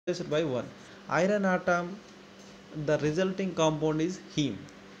replaced by 1. Iron atom, the resulting compound is heme.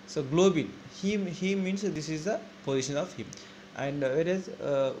 So globin, heme means this is the position of heme. And whereas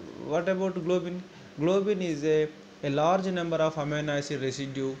what about globin? Globin is a large number of amino acid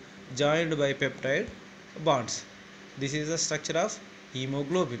residue joined by peptide bonds. This is the structure of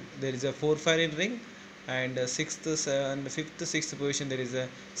hemoglobin. There is a 4 ring, and sixth and fifth sixth position there is a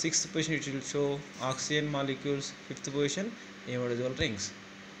sixth position, it will show oxygen molecules. Fifth position, imidazole rings.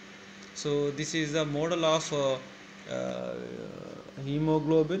 So this is the model of uh,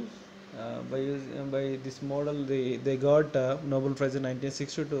 hemoglobin. By this model, they got Nobel Prize in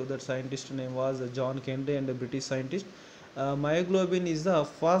 1962. That scientist name was John Kendry, and a British scientist. Myoglobin is the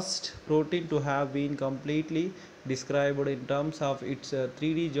first protein to have been completely described in terms of its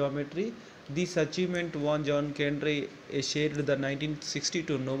 3D geometry. This achievement won John Kendry shared the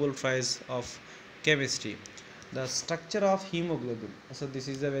 1962 Nobel Prize of Chemistry. The structure of hemoglobin, so this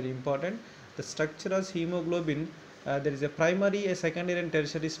is a very important. The structure of hemoglobin, there is a primary, a secondary and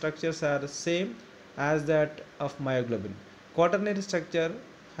tertiary structures are same as that of myoglobin. Quaternary structure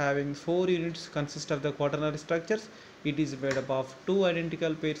having 4 units consist of the quaternary structures. It is made up of two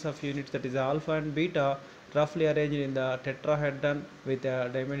identical pairs of units, that is alpha and beta, roughly arranged in the tetrahedron with a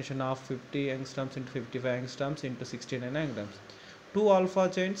dimension of 50 angstroms into 55 angstroms into 69 angstroms. Two alpha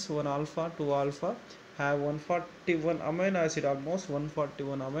chains, one alpha, two alpha, have 141 amino acid, almost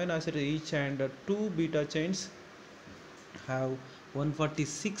 141 amino acid each, and two beta chains have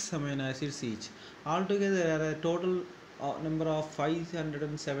 146 amino acids each. Altogether, there are a total number of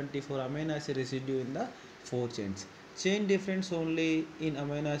 574 amino acid residue in the four chains. Chain difference only in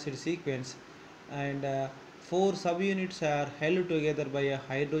amino acid sequence, and four subunits are held together by a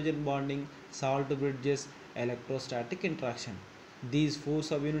hydrogen bonding salt bridges electrostatic interaction. These four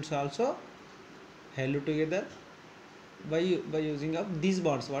subunits also held together by using of these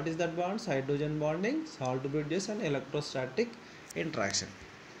bonds. What is that bonds? Hydrogen bonding, salt bridges, and electrostatic interaction.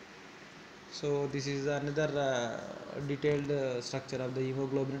 So this is another detailed structure of the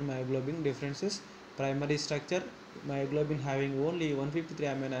hemoglobin and myoglobin differences. Primary structure: myoglobin having only 153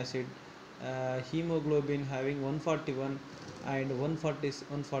 amino acid, hemoglobin having 141 and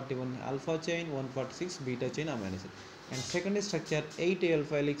 141 alpha chain, 146 beta chain amino acid. And secondary structure: 8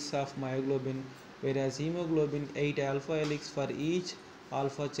 alpha helix of myoglobin, whereas hemoglobin 8 alpha helix for each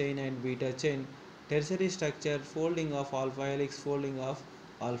alpha chain and beta chain. Tertiary structure: folding of alpha helix, folding of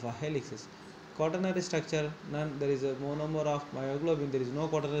alpha helixes. Quaternary structure: none. There is a monomer of myoglobin, there is no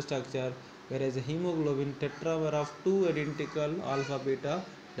quaternary structure, whereas a hemoglobin tetramer of two identical alpha beta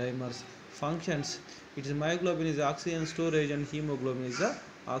dimers. Functions: its myoglobin is oxygen storage and hemoglobin is the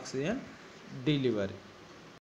oxygen delivery.